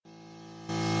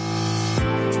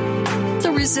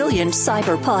The Resilient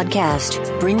Cyber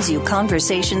Podcast brings you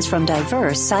conversations from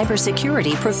diverse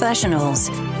cybersecurity professionals,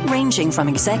 ranging from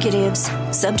executives,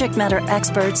 subject matter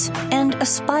experts, and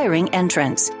aspiring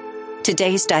entrants.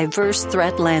 Today's diverse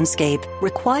threat landscape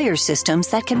requires systems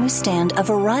that can withstand a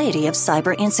variety of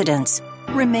cyber incidents,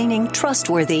 remaining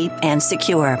trustworthy and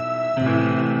secure.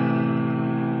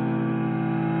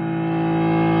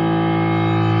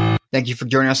 Thank you for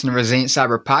joining us on the Resilient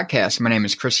Cyber Podcast. My name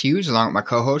is Chris Hughes, along with my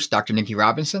co-host, Dr. Nikki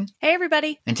Robinson. Hey,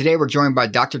 everybody. And today we're joined by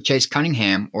Dr. Chase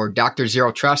Cunningham, or Dr.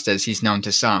 Zero Trust, as he's known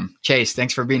to some. Chase,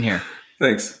 thanks for being here.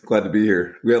 Thanks. Glad to be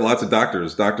here. We had lots of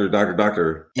doctors.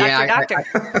 Doctor. Yeah,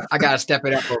 I got to step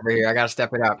it up over here.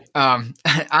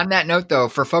 On that note, though,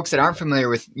 for folks that aren't familiar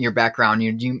with your background,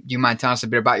 do you mind telling us a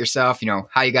bit about yourself,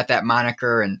 how you got that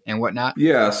moniker and whatnot?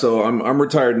 Yeah, so I'm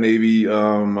retired Navy.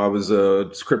 I was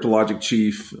a cryptologic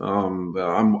chief.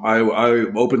 I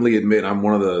openly admit I'm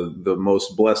one of the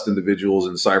most blessed individuals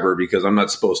in cyber because I'm not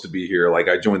supposed to be here. Like,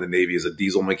 I joined the Navy as a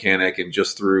diesel mechanic, and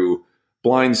just through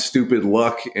blind, stupid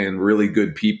luck and really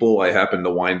good people, I happened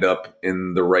to wind up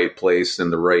in the right place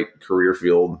in the right career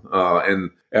field.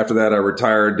 And after that, I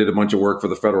retired, did a bunch of work for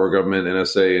the federal government,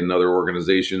 NSA, and other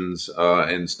organizations,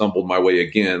 and stumbled my way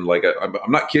again. Like,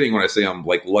 I'm not kidding when I say I'm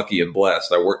like lucky and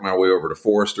blessed. I worked my way over to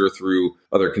Forrester through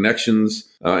other connections.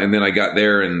 And then I got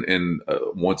there and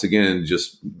once again,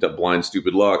 just blind,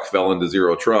 stupid luck, fell into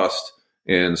Zero Trust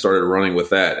and started running with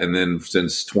that. And then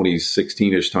since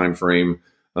 2016-ish timeframe,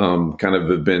 kind of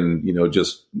have been,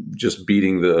 just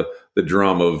beating the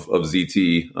drum of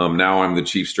ZT. Now I'm the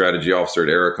chief strategy officer at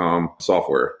Ericom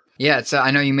Software. Yeah,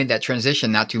 I know you made that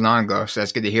transition not too long ago, so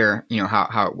that's good to hear,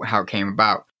 how it came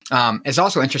about. It's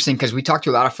also interesting because we talked to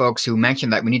a lot of folks who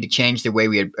mentioned that we need to change the way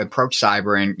we approach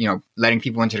cyber and, letting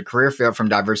people into the career field from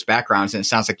diverse backgrounds. And it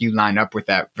sounds like you line up with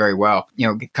that very well,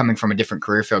 coming from a different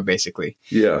career field, basically.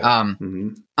 Yeah.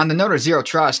 On the note of Zero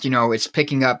Trust, it's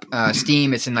picking up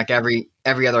steam. It's in like every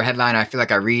other headline I feel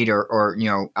like I read or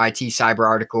IT cyber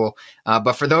article.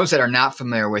 But for those that are not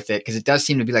familiar with it, because it does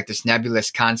seem to be like this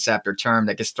nebulous concept or term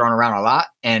that gets thrown around a lot.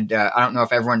 And I don't know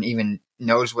if everyone even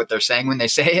knows what they're saying when they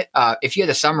say it. If you had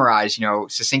to summarize,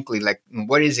 succinctly, like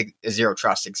what is a Zero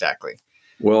Trust exactly?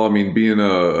 Well, I mean, being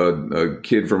a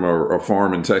kid from a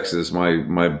farm in Texas,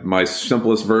 my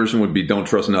simplest version would be don't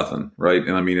trust nothing, right?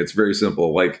 And I mean, it's very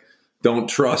simple. Like, don't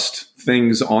trust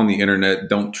things on the internet.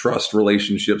 Don't trust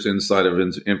relationships inside of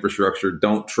infrastructure.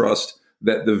 Don't trust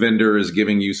that the vendor is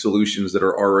giving you solutions that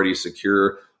are already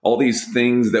secure. All these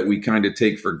things that we kind of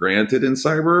take for granted in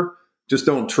cyber, just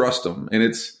don't trust them. And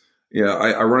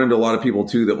I run into a lot of people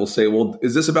too that will say, well,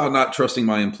 is this about not trusting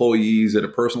my employees at a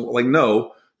personal, like,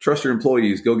 no, trust your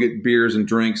employees, go get beers and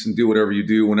drinks and do whatever you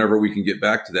do whenever we can get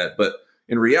back to that. But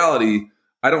in reality,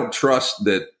 I don't trust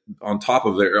that on top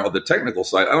of the technical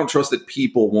side, I don't trust that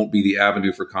people won't be the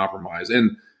avenue for compromise.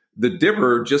 And the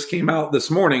DIBR just came out this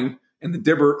morning, and the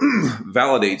DIBR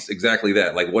validates exactly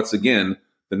that. Like, what's again,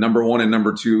 the number one and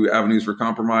number two avenues for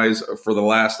compromise for the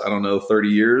last, 30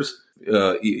 years,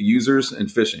 users and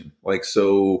phishing. Like,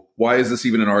 so why is this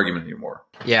even an argument anymore?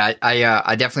 Yeah,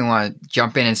 I definitely want to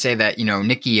jump in and say that,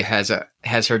 Nikki has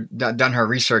done her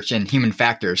research in human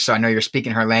factors. So I know you're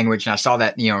speaking her language, and I saw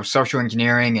that, social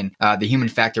engineering and the human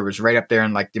factor was right up there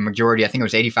in like the majority. I think it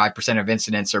was 85% of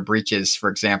incidents or breaches, for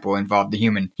example, involved the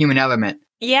human element.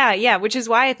 Yeah, which is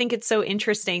why I think it's so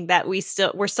interesting that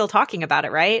we're still talking about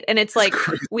it, right? And it's like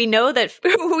we know that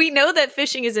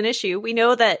phishing is an issue. We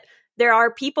know that there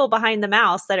are people behind the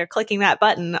mouse that are clicking that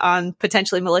button on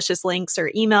potentially malicious links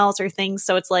or emails or things.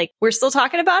 So it's like we're still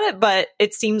talking about it, but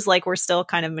it seems like we're still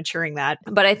kind of maturing that.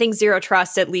 But I think Zero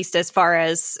Trust, at least as far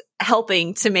as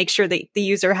helping to make sure that the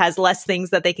user has less things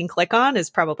that they can click on, is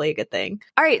probably a good thing.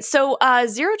 All right, so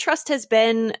Zero Trust has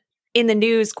been in the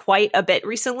news quite a bit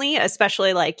recently,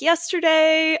 especially like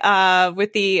yesterday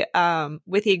with the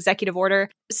executive order.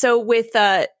 So with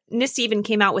NIST even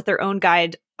came out with their own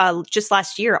guide just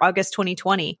last year, August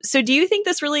 2020. So do you think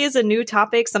this really is a new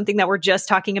topic, something that we're just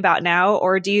talking about now?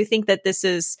 Or do you think that this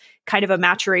is kind of a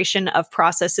maturation of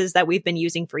processes that we've been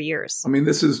using for years? I mean,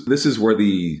 this is where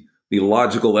the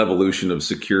logical evolution of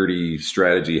security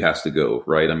strategy has to go,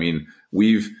 right? I mean,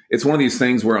 it's one of these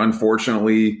things where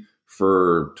unfortunately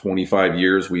for 25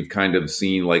 years, we've kind of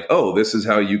seen like, oh, this is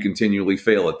how you continually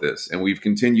fail at this. And we've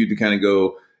continued to kind of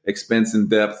go expense and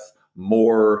depth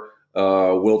more.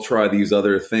 We'll try these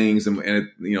other things. And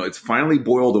it's finally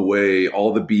boiled away.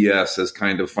 All the BS has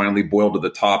kind of finally boiled to the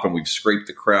top, and we've scraped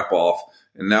the crap off.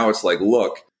 And now it's like,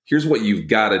 look, here's what you've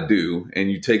got to do.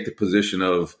 And you take the position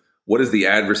of what does the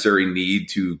adversary need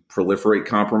to proliferate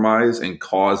compromise and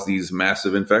cause these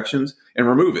massive infections, and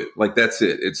remove it. Like, that's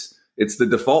it. it's the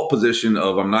default position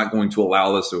of I'm not going to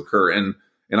allow this to occur. And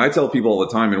I tell people all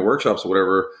the time in workshops or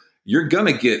whatever, you're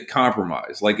gonna get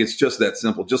compromised. Like it's just that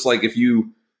simple. Just like if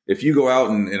you go out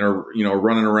and are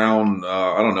running around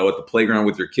I don't know, at the playground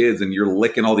with your kids and you're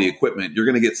licking all the equipment, you're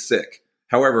gonna get sick.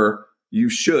 However, you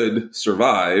should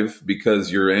survive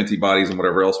because your antibodies and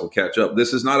whatever else will catch up.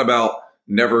 This is not about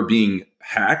never being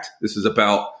hacked. This is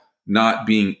about not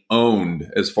being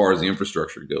owned as far as the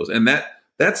infrastructure goes. And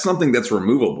that's something that's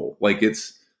removable. Like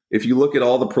if you look at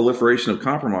all the proliferation of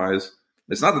compromise,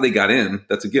 it's not that they got in,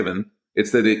 that's a given.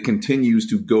 It's that it continues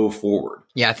to go forward.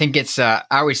 Yeah, I think it's, I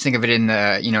always think of it in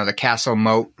the castle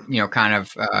moat, kind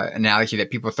of analogy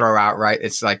that people throw out, right?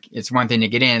 It's like, it's one thing to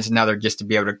get in, it's another just to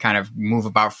be able to kind of move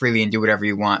about freely and do whatever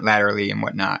you want laterally and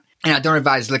whatnot. And I don't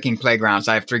advise licking playgrounds.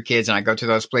 I have 3 kids and I go to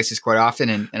those places quite often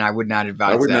and I would not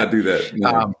advise that. I would not do that.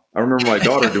 No. I remember my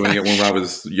daughter doing it when I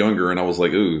was younger and I was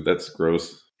like, ooh, that's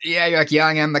gross. Yeah, you're like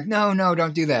yelling. I'm like, no,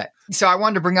 don't do that. So I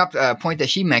wanted to bring up a point that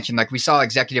she mentioned. Like we saw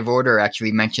executive order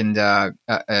actually mentioned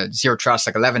zero trust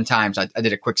like 11 times. I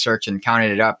did a quick search and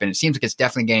counted it up, and it seems like it's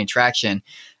definitely gaining traction.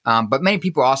 But many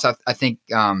people also, I think,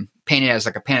 paint it as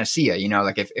like a panacea.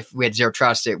 Like if we had zero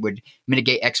trust, it would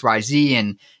mitigate X, Y, Z,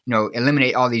 and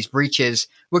eliminate all these breaches,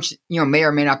 which may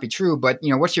or may not be true. But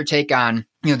what's your take on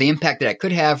the impact that it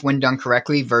could have when done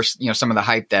correctly versus some of the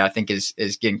hype that I think is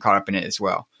getting caught up in it as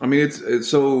well? I mean,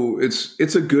 it's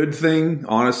a good thing,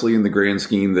 honestly, in the grand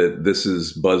scheme that this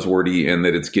is buzzwordy and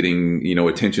that it's getting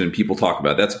attention and people talk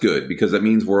about it. That's good because that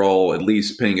means we're all at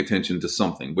least paying attention to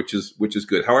something, which is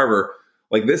good. However,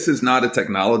 like this is not a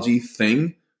technology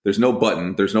thing. There's no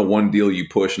button. There's no one deal you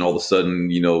push and all of a sudden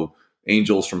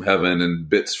angels from heaven and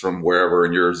bits from wherever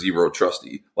and you're zero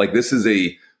trusty. Like this is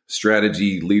a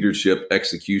strategy, leadership,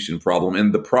 execution problem.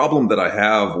 And the problem that I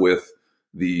have with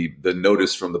the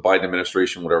notice from the Biden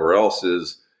administration, whatever else,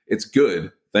 is it's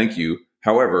good. Thank you.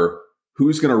 However,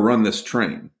 who's going to run this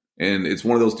train? And it's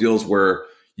one of those deals where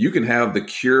you can have the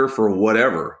cure for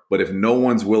whatever, but if no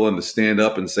one's willing to stand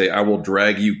up and say, I will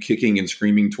drag you kicking and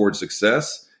screaming towards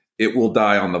success, it will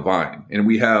die on the vine. And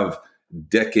we have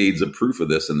decades of proof of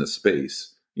this in this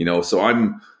space. So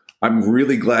I'm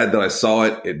really glad that I saw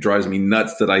it. It drives me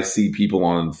nuts that I see people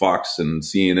on Fox and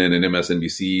CNN and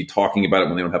MSNBC talking about it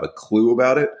when they don't have a clue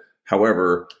about it.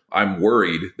 However, I'm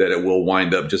worried that it will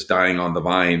wind up just dying on the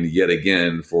vine yet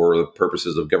again for the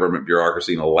purposes of government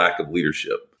bureaucracy and a lack of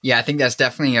leadership. Yeah, I think that's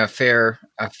definitely a fair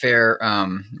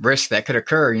risk that could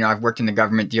occur. I've worked in the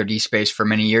government DoD space for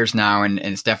many years now, and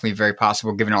it's definitely very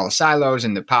possible given all the silos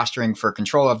and the posturing for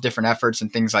control of different efforts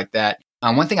and things like that.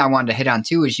 One thing I wanted to hit on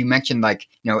too is you mentioned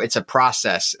it's a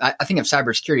process. I think of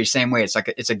cybersecurity the same way.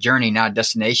 It's a journey, not a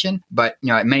destination. But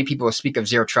many people speak of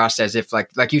zero trust as if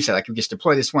like you said, like we just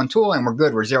deploy this one tool and we're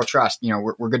good. We're zero trust.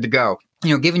 We're good to go.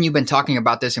 Given you've been talking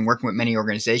about this and working with many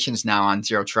organizations now on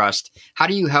zero trust, how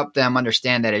do you help them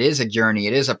understand that it is a journey,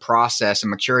 it is a process, a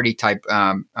maturity type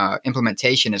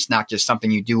implementation? It's not just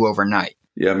something you do overnight.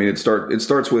 Yeah, I mean, it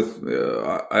starts with,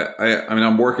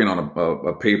 I'm working on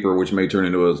a paper which may turn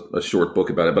into a short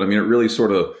book about it, but I mean, it really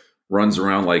sort of runs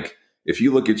around like, if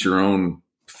you look at your own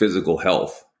physical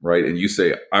health, right, and you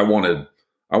say, I want to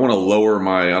lower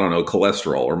my,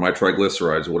 cholesterol or my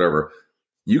triglycerides or whatever,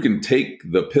 you can take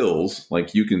the pills,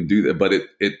 like you can do that, but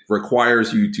it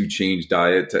requires you to change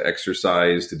diet, to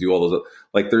exercise, to do all those,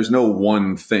 like there's no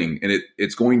one thing, and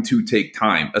it's going to take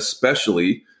time,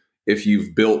 especially if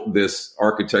you've built this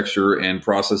architecture and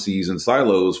processes and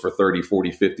silos for 30, 40,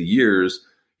 50 years.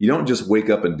 You don't just wake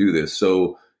up and do this.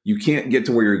 So you can't get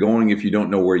to where you're going if you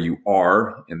don't know where you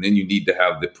are. And then you need to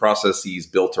have the processes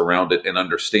built around it and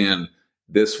understand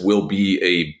this will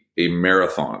be a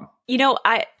marathon.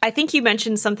 I think you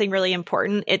mentioned something really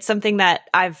important. It's something that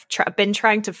I've been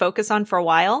trying to focus on for a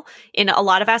while in a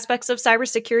lot of aspects of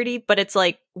cybersecurity, but it's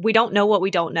like, we don't know what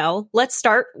we don't know. Let's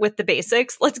start with the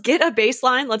basics. Let's get a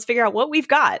baseline. Let's figure out what we've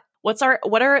got. What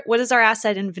is our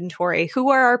asset inventory? Who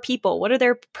are our people? What are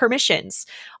their permissions?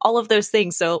 All of those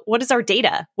things. So what is our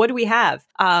data? What do we have?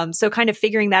 So kind of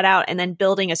figuring that out and then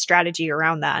building a strategy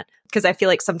around that. Because I feel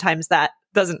like sometimes that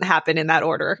doesn't happen in that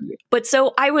order. But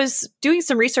so I was doing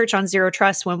some research on zero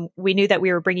trust when we knew that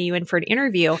we were bringing you in for an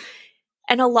interview.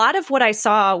 And a lot of what I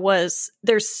saw was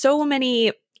there's so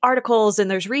many articles and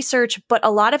there's research, but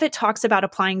a lot of it talks about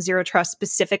applying zero trust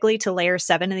specifically to layer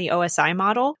 7 in the OSI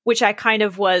model, which I kind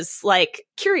of was like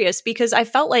curious because I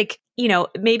felt like,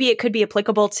 maybe it could be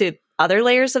applicable to other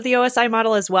layers of the OSI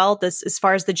model as well, this as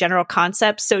far as the general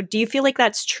concept. So do you feel like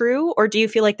that's true, or do you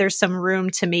feel like there's some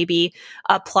room to maybe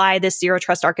apply this zero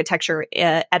trust architecture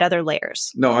at other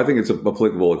layers? No, I think it's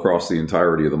applicable across the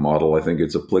entirety of the model. I think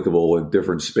it's applicable in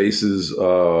different spaces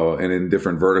and in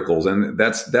different verticals. And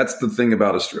that's the thing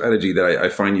about a strategy that I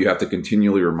find you have to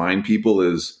continually remind people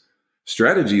is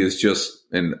strategy is just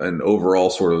an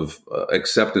overall sort of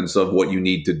acceptance of what you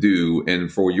need to do.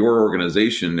 And for your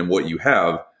organization and what you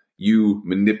have, you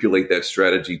manipulate that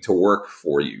strategy to work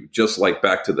for you. Just like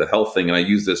back to the health thing. And I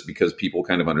use this because people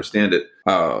kind of understand it.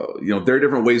 There are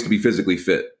different ways to be physically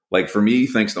fit. Like for me,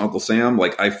 thanks to Uncle Sam,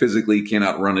 like I physically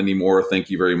cannot run anymore. Thank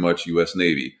you very much, US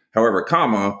Navy. However,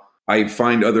 I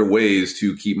find other ways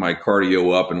to keep my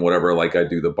cardio up and whatever, like I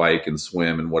do the bike and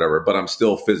swim and whatever, but I'm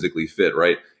still physically fit,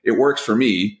 right? It works for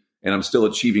me and I'm still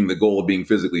achieving the goal of being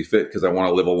physically fit because I want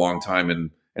to live a long time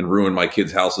and ruin my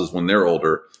kids' houses when they're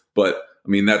older. But I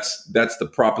mean, that's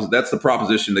the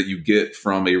proposition that you get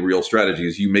from a real strategy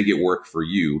is you make it work for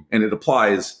you, and it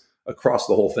applies across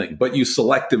the whole thing, but you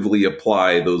selectively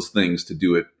apply those things to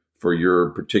do it for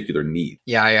your particular need.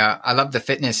 Yeah, I love the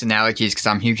fitness analogies because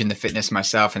I'm huge into fitness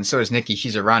myself, and so is Nikki.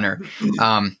 She's a runner,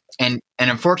 and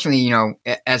unfortunately,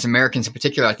 as Americans in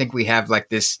particular, I think we have like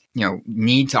this,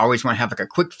 need to always want to have like a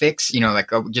quick fix.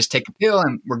 Just take a pill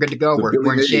and we're good to go.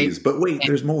 We're in shape. But wait,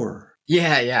 there's more.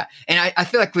 Yeah. And I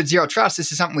feel like with zero trust,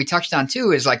 this is something we touched on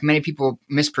too, is like many people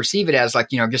misperceive it as like,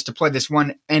 just deploy this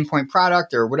one endpoint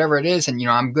product or whatever it is. And,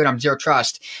 I'm good, I'm zero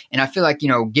trust. And I feel like,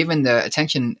 given the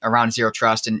attention around zero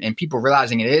trust and people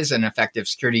realizing it is an effective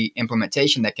security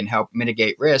implementation that can help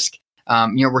mitigate risk,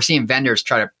 we're seeing vendors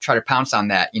try to pounce on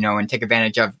that, and take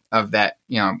advantage of that,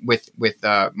 with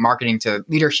marketing to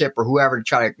leadership or whoever to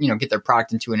try to, get their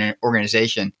product into an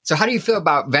organization. So how do you feel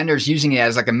about vendors using it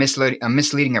as like a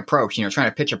misleading approach, trying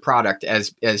to pitch a product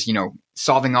as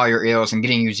solving all your ills and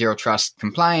getting you zero trust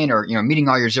compliant or, meeting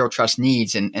all your zero trust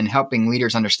needs and helping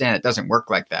leaders understand it doesn't work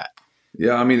like that?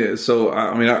 Yeah, I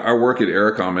work at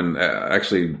Ericom, and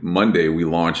actually Monday we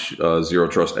launch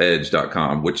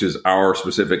ZeroTrustEdge.com, which is our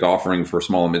specific offering for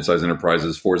small and mid-sized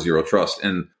enterprises for zero trust.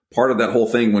 And part of that whole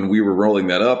thing when we were rolling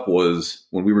that up was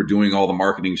when we were doing all the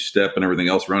marketing step and everything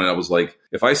else around it, I was like,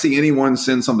 if I see anyone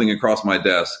send something across my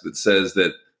desk that says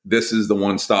that this is the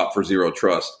one stop for zero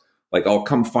trust, like I'll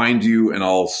come find you and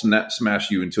I'll smash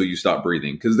you until you stop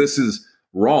breathing, because this is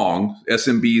wrong.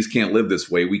 SMBs can't live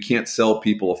this way. We can't sell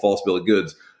people a false bill of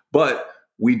goods, but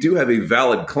we do have a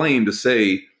valid claim to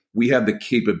say we have the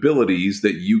capabilities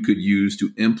that you could use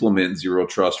to implement zero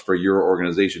trust for your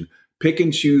organization. Pick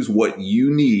and choose what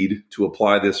you need to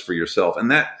apply this for yourself.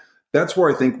 And that's where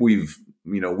I think we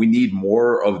need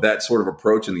more of that sort of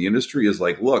approach in the industry is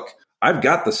like, look, I've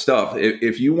got the stuff.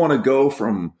 If you want to go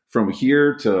from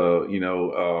here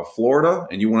to, Florida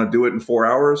and you want to do it in 4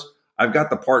 hours, I've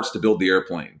got the parts to build the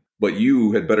airplane, but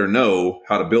you had better know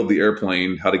how to build the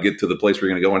airplane, how to get to the place where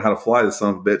you're going to go, and how to fly the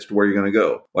son of a bitch to where you're going to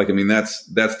go.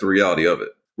 That's the reality of it.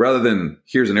 Rather than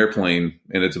here's an airplane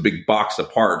and it's a big box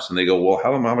of parts, and they go, well,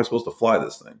 how am I supposed to fly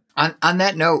this thing? On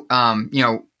that note,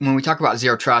 when we talk about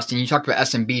zero trust, and you talked about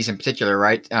SMBs in particular,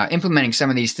 right? Implementing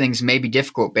some of these things may be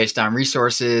difficult based on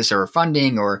resources or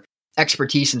funding or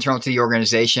expertise internal to the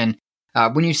organization.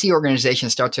 When you see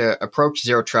organizations start to approach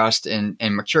zero trust and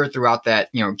mature throughout that,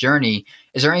 journey,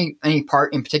 is there any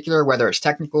part in particular, whether it's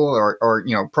technical or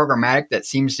programmatic, that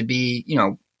seems to be,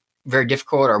 very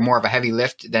difficult or more of a heavy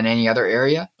lift than any other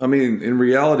area? I mean, in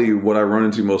reality, what I run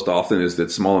into most often is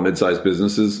that small and mid-sized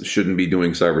businesses shouldn't be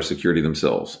doing cybersecurity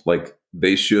themselves. Like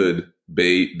they should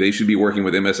be working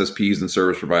with MSSPs and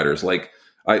service providers. Like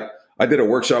I did a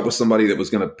workshop with somebody that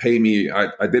was going to pay me.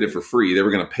 I did it for free. They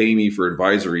were going to pay me for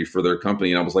advisory for their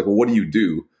company. And I was like, well, what do you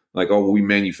do? Like, oh, well, we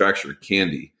manufacture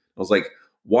candy. I was like,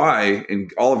 why in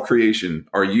all of creation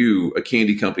are you a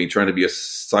candy company trying to be a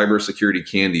cybersecurity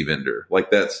candy vendor?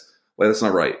 That's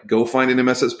not right. Go find an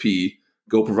MSSP,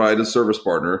 go provide a service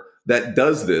partner that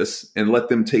does this and let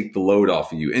them take the load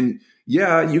off of you. And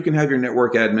yeah, you can have your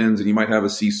network admins and you might have a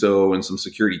CISO and some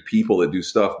security people that do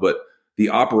stuff, but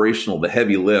the operational, the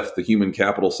heavy lift, the human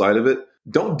capital side of it,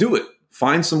 don't do it.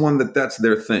 Find someone that's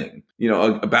their thing.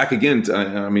 Back again,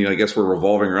 I guess we're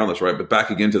revolving around this, right? But back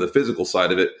again to the physical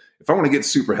side of it. If I want to get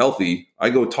super healthy,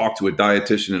 I go talk to a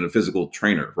dietitian and a physical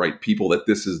trainer, right? People that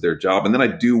this is their job. And then I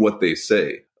do what they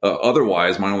say.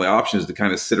 Otherwise, my only option is to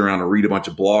kind of sit around and read a bunch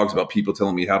of blogs about people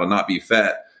telling me how to not be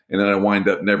fat and then I wind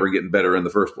up never getting better in the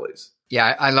first place.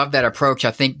 Yeah, I love that approach.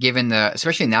 I think given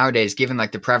especially nowadays, given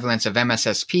like the prevalence of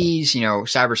MSSPs,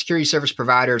 cybersecurity service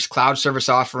providers, cloud service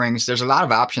offerings, there's a lot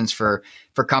of options for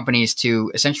companies to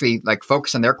essentially like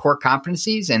focus on their core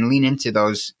competencies and lean into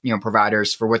those,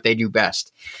 providers for what they do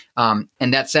best. And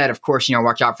that said, of course,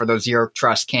 watch out for those zero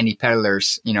trust candy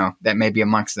peddlers, that may be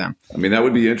amongst them. I mean, that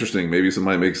would be interesting. Maybe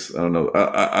somebody makes, I don't know.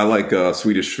 I like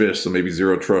Swedish fish, so maybe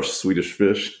zero trust Swedish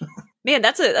fish. Man,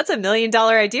 that's a $1 million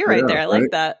idea right there. I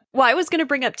like that. Well, I was going to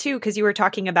bring up too, because you were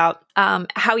talking about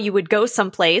how you would go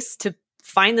someplace to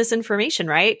find this information,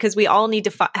 right? Because we all need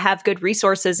to have good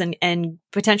resources and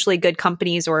potentially good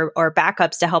companies or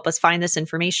backups to help us find this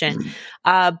information.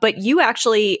 But you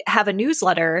actually have a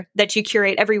newsletter that you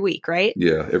curate every week, right?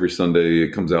 Yeah, every Sunday. It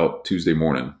comes out Tuesday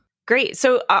morning. Great.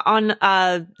 So on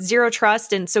Zero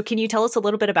Trust. And so can you tell us a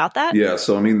little bit about that? Yeah.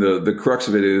 So, I mean, the crux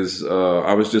of it is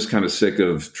I was just kind of sick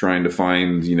of trying to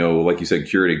find, like you said,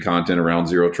 curated content around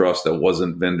Zero Trust that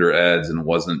wasn't vendor ads and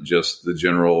wasn't just the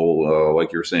general,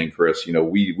 like you were saying, Chris,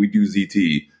 we do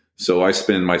ZT. So I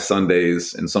spend my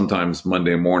Sundays and sometimes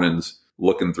Monday mornings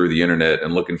looking through the internet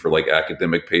and looking for like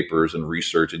academic papers and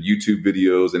research and YouTube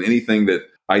videos and anything that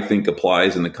I think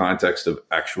applies in the context of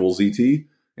actual ZT.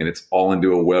 And it's all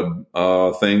into a web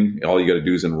thing. All you got to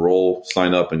do is enroll,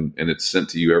 sign up, and it's sent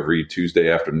to you every Tuesday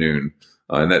afternoon.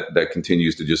 And that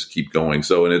continues to just keep going.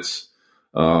 So, and it's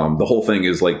the whole thing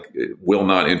is like, it will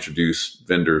not introduce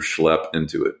vendor schlep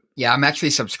into it. Yeah, I'm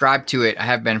actually subscribed to it. I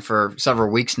have been for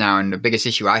several weeks now. And the biggest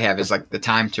issue I have is like the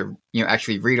time to,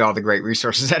 actually read all the great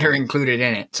resources that are included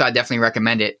in it. So I definitely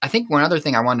recommend it. I think one other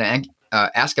thing I wanted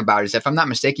to ask about is if I'm not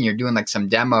mistaken, you're doing like some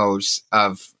demos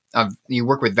of you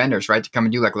work with vendors, right, to come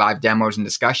and do like live demos and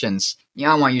discussions. I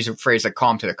don't want to use a phrase like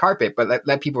call them to the carpet, but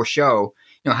let people show,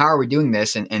 how are we doing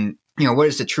this? And what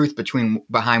is the truth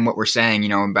behind what we're saying,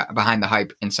 and behind the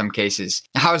hype in some cases.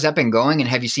 How has that been going? And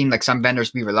have you seen like some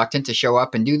vendors be reluctant to show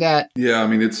up and do that? Yeah, I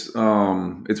mean, it's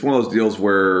one of those deals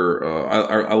where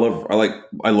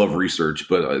I love research,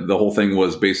 but the whole thing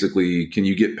was basically, can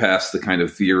you get past the kind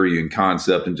of theory and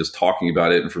concept and just talking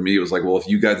about it? And for me, it was like, well, if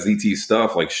you got ZT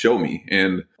stuff, like show me.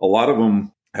 And a lot of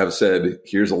them have said,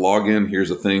 here's a login,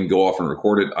 here's a thing, go off and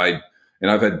record it. And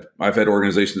I've had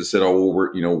organizations that said, oh,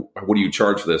 well, what do you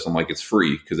charge for this? I'm like, it's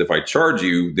free. Because if I charge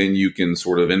you, then you can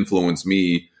sort of influence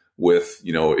me with,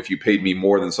 if you paid me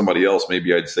more than somebody else,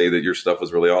 maybe I'd say that your stuff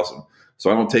was really awesome. So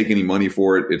I don't take any money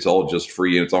for it. It's all just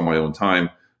free and it's on my own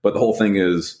time. But the whole thing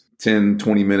is 10,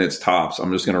 20 minutes tops.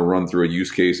 I'm just going to run through a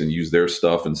use case and use their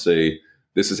stuff and say,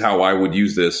 this is how I would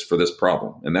use this for this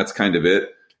problem. And that's kind of it.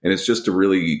 And it's just to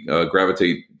really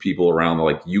gravitate people around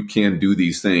like, you can do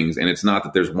these things. And it's not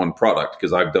that there's one product,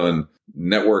 because I've done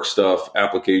network stuff,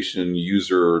 application,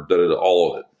 user,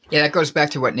 all of it. Yeah, that goes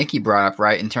back to what Nikki brought up,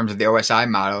 right, in terms of the OSI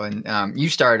model. And you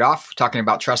started off talking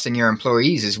about trusting your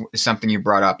employees is something you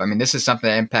brought up. I mean, this is something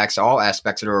that impacts all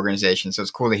aspects of the organization. So it's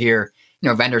cool to hear,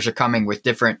 vendors are coming with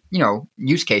different,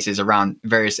 use cases around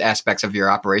various aspects of your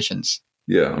operations.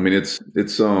 Yeah, I mean, it's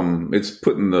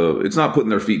not putting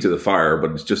their feet to the fire,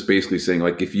 but it's just basically saying,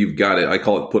 like, if you've got it, I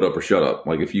call it put up or shut up.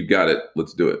 Like, if you've got it,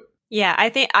 let's do it. Yeah, I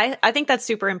think that's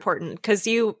super important, because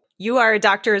you are a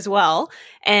doctor as well.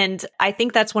 And I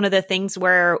think that's one of the things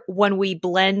where when we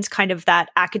blend kind of that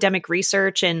academic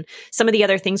research and some of the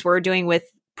other things we're doing with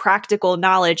practical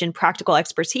knowledge and practical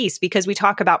expertise, because we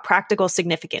talk about practical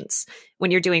significance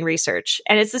when you're doing research.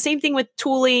 And it's the same thing with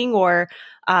tooling or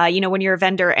when you're a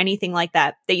vendor, anything like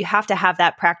that you have to have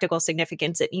that practical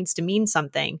significance. It needs to mean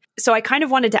something. So I kind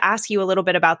of wanted to ask you a little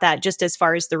bit about that, just as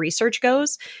far as the research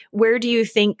goes. Where do you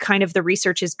think kind of the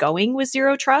research is going with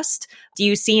Zero Trust? Do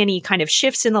you see any kind of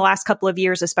shifts in the last couple of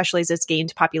years, especially as it's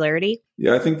gained popularity?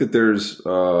 Yeah, I think that there's a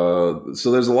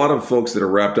lot of folks that are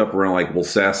wrapped up around like, well,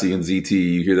 SASE and ZT,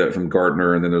 you hear that from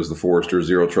Gartner, and then there's the Forrester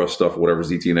Zero Trust stuff, whatever,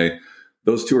 ZTNA.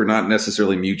 Those two are not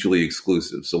necessarily mutually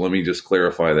exclusive. So let me just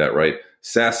clarify that, right?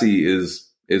 SASE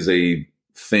is a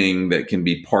thing that can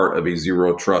be part of a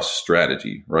zero trust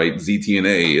strategy, right?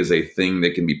 ZTNA is a thing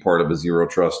that can be part of a zero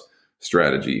trust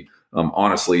strategy.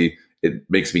 Honestly, it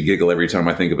makes me giggle every time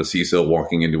I think of a CISO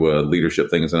walking into a leadership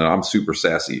thing and saying, I'm super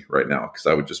sassy right now, because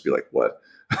I would just be like, what?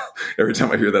 Every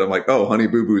time I hear that, I'm like, oh, honey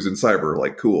boo boos in cyber,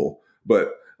 like, cool.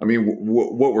 But I mean,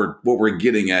 what we're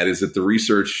getting at is that the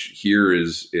research here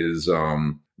is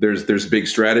there's big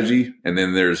strategy, and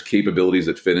then there's capabilities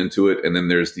that fit into it, and then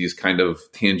there's these kind of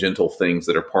tangential things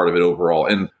that are part of it overall.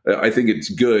 And I think it's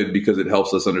good because it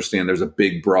helps us understand there's a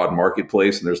big, broad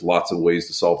marketplace, and there's lots of ways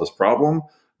to solve this problem.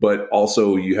 But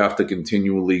also, you have to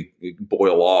continually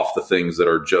boil off the things that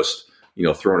are just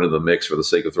thrown into the mix for the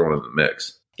sake of throwing in the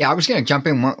mix. Yeah, I was going to jump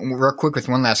in real quick with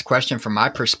one last question from my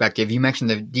perspective. You mentioned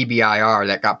the DBIR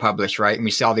that got published, right? And we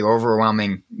saw the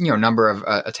overwhelming, number of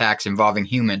attacks involving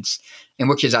humans, and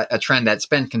which is a trend that's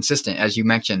been consistent, as you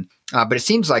mentioned. But it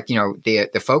seems like,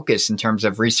 the focus in terms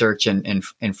of research and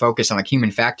focus on like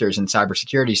human factors in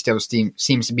cybersecurity still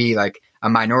seems to be like a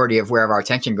minority of wherever our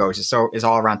attention goes. Is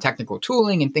all around technical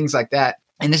tooling and things like that.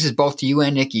 And this is both to you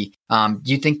and Nikki. Do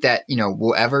you think that,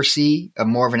 we'll ever see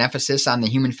more of an emphasis on the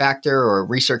human factor or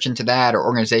research into that, or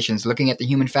organizations looking at the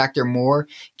human factor more,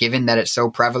 given that it's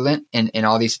so prevalent in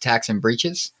all these attacks and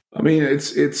breaches? I mean,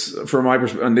 it's from my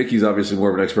perspective, Nikki's obviously more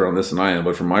of an expert on this than I am,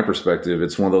 but from my perspective,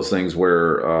 it's one of those things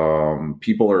where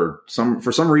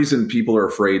for some reason, people are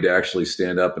afraid to actually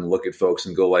stand up and look at folks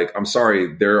and go like, I'm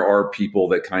sorry, there are people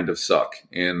that kind of suck.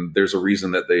 And there's a reason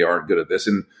that they aren't good at this.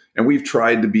 And we've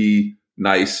tried to be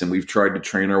nice and we've tried to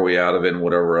train our way out of it and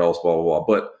whatever else, blah, blah, blah.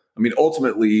 But I mean,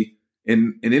 ultimately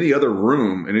in any other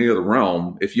room, in any other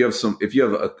realm, if you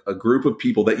have a group of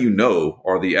people that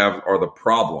are the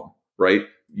problem, right?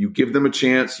 You give them a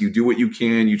chance, you do what you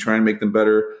can, you try and make them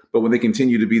better. But when they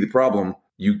continue to be the problem,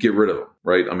 you get rid of them,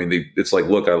 right? I mean, it's like,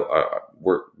 look,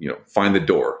 find the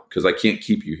door because I can't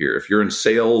keep you here. If you're in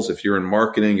sales, if you're in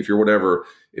marketing, if you're whatever,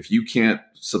 if you can't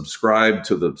subscribe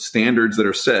to the standards that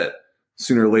are set,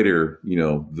 sooner or later,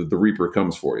 the Reaper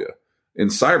comes for you. In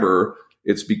cyber,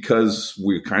 it's because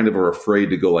we kind of are afraid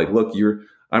to go like, look,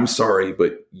 I'm sorry,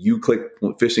 but you click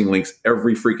phishing links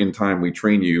every freaking time we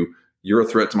train you. You're a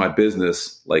threat to my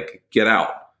business. Like, get out.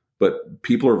 But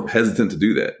people are hesitant to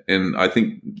do that. And I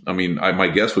think, my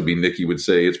guess would be Nikki would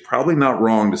say it's probably not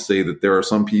wrong to say that there are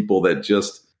some people that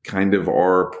just kind of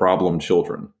are problem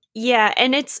children. Yeah.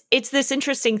 And it's this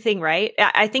interesting thing, right?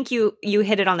 I think you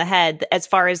hit it on the head as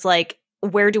far as like,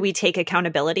 where do we take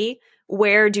accountability?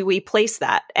 Where do we place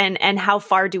that? And how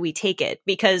far do we take it?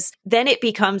 Because then it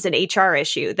becomes an HR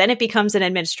issue. Then it becomes an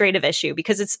administrative issue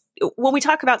because when we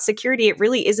talk about security, it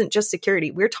really isn't just security.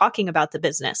 We're talking about the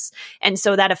business. And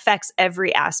so that affects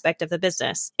every aspect of the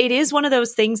business. It is one of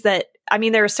those things that,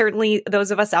 there are certainly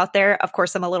those of us out there, of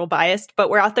course, I'm a little biased, but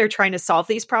we're out there trying to solve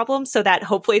these problems so that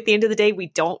hopefully at the end of the day, we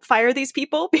don't fire these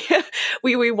people.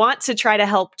 we want to try to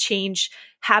help change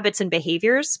habits and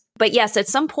behaviors. But yes, at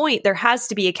some point, there has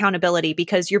to be accountability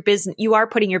because you are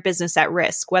putting your business at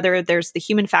risk, whether there's the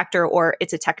human factor or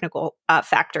it's a technical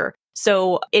factor.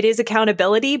 So it is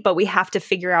accountability, but we have to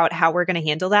figure out how we're going to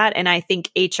handle that. And I think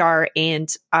HR and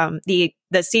the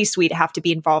C-suite have to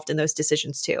be involved in those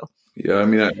decisions too.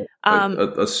 Yeah,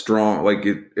 a strong, like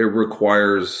it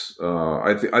requires,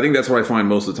 I think that's what I find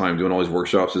most of the time doing all these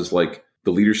workshops is like, the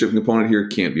leadership component here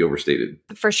can't be overstated.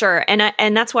 For sure.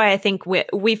 And that's why I think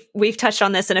we've touched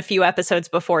on this in a few episodes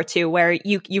before too, where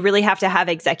you really have to have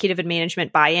executive and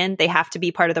management buy-in. They have to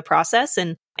be part of the process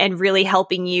and really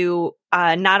helping you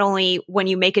not only when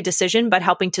you make a decision, but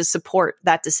helping to support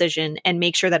that decision and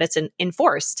make sure that it's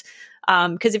enforced.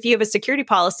 Because if you have a security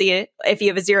policy, if you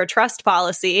have a zero trust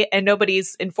policy and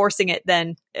nobody's enforcing it,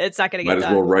 then it's not going to get done. Might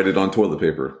as well write it on toilet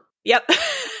paper. Yep.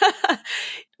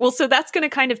 Well, so that's going to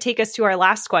kind of take us to our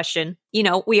last question.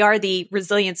 We are the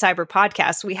Resilient Cyber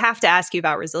Podcast. We have to ask you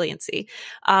about resiliency.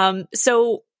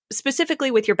 So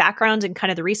specifically with your background and kind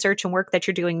of the research and work that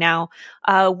you're doing now,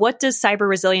 what does cyber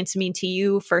resilience mean to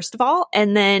you, first of all?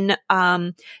 And then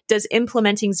does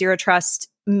implementing zero trust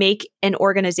make an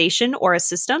organization or a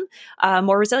system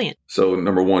more resilient? So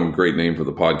number one, great name for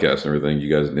the podcast and everything.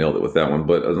 You guys nailed it with that one.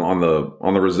 But on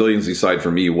the resiliency side, for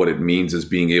me, what it means is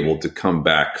being able to come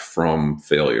back from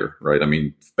failure, right?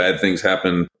 Bad things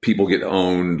happen. People get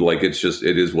owned. Like it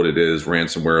is what it is.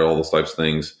 Ransomware, all those types of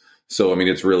things. So,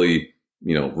 it's really,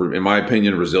 in my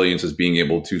opinion, resilience is being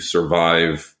able to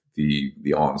survive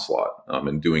the onslaught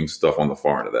and doing stuff on the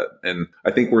far end of that. And I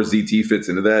think where ZT fits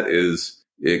into that is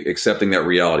accepting that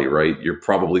reality, right? You're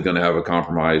probably going to have a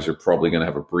compromise. You're probably going to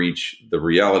have a breach. The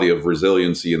reality of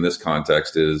resiliency in this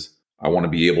context is I want to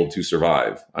be able to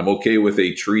survive. I'm okay with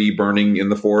a tree burning in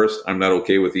the forest. I'm not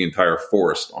okay with the entire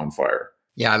forest on fire.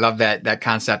 Yeah, I love that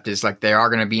concept is like there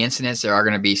are going to be incidents. There are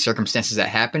going to be circumstances that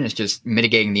happen. It's just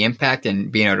mitigating the impact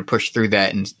and being able to push through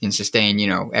that and sustain,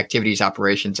 activities,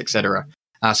 operations, et cetera.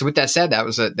 So with that said, that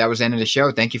was the end of the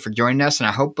show. Thank you for joining us. And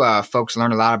I hope folks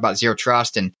learned a lot about zero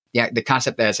trust and the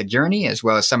concept that it's a journey, as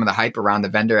well as some of the hype around the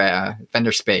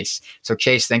vendor space. So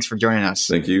Chase, thanks for joining us.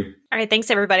 Thank you. All right.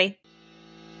 Thanks, everybody.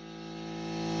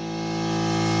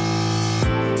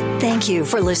 Thank you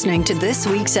for listening to this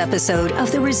week's episode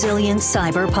of the Resilient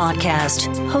Cyber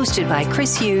Podcast, hosted by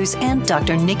Chris Hughes and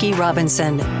Dr. Nikki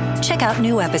Robinson. Check out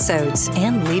new episodes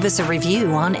and leave us a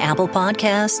review on Apple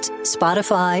Podcasts,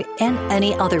 Spotify, and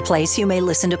any other place you may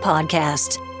listen to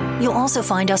podcasts. You'll also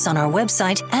find us on our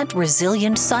website at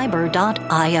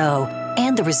resilientcyber.io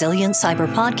and the Resilient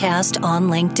Cyber Podcast on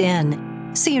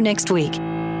LinkedIn. See you next week.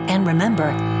 And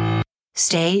remember,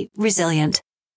 stay resilient.